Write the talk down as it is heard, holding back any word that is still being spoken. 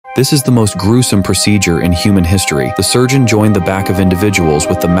This is the most gruesome procedure in human history. The surgeon joined the back of individuals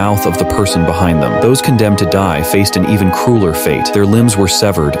with the mouth of the person behind them. Those condemned to die faced an even crueler fate. Their limbs were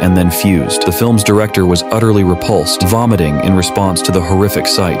severed and then fused. The film's director was utterly repulsed, vomiting in response to the horrific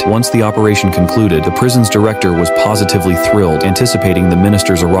sight. Once the operation concluded, the prison's director was positively thrilled, anticipating the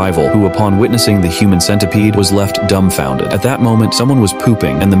minister's arrival, who, upon witnessing the human centipede, was left dumbfounded. At that moment, someone was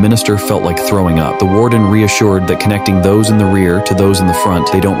pooping, and the minister felt like throwing up. The warden reassured that connecting those in the rear to those in the front,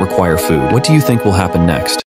 they don't require food. What do you think will happen next?